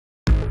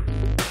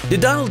Did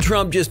Donald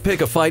Trump just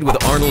pick a fight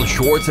with Arnold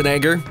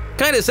Schwarzenegger?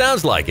 Kinda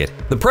sounds like it.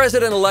 The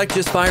president-elect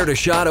just fired a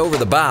shot over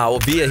the bow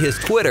via his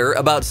Twitter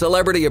about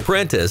Celebrity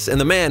Apprentice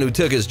and the man who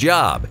took his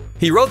job.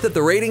 He wrote that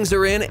the ratings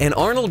are in and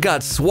Arnold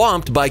got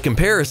swamped by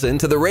comparison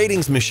to the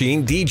ratings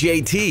machine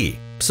DJT.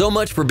 So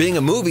much for being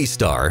a movie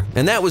star,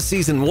 and that was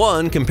season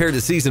 1 compared to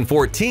season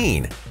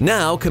 14.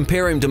 Now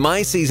compare him to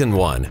my season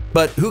 1.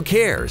 But who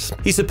cares?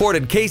 He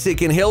supported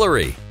Kasich and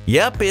Hillary.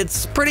 Yep,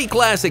 it's pretty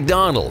classic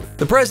Donald.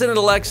 The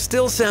president-elect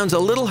still sounds a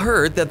little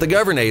hurt that the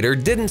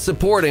Governator didn't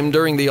support him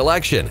during the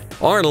election.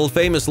 Arnold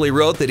famously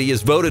wrote that he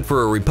has voted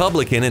for a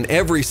Republican in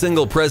every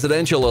single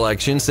presidential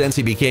election since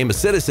he became a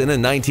citizen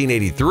in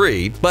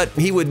 1983, but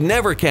he would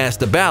never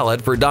cast a ballot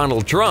for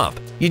Donald Trump.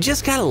 You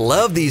just gotta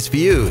love these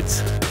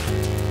feuds.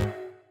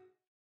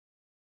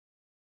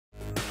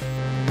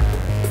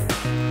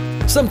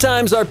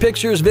 Sometimes our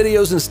pictures,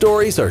 videos, and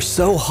stories are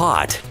so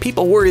hot,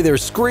 people worry their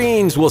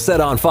screens will set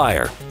on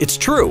fire. It's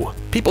true,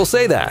 people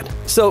say that.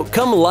 So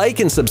come like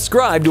and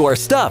subscribe to our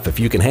stuff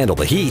if you can handle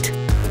the heat.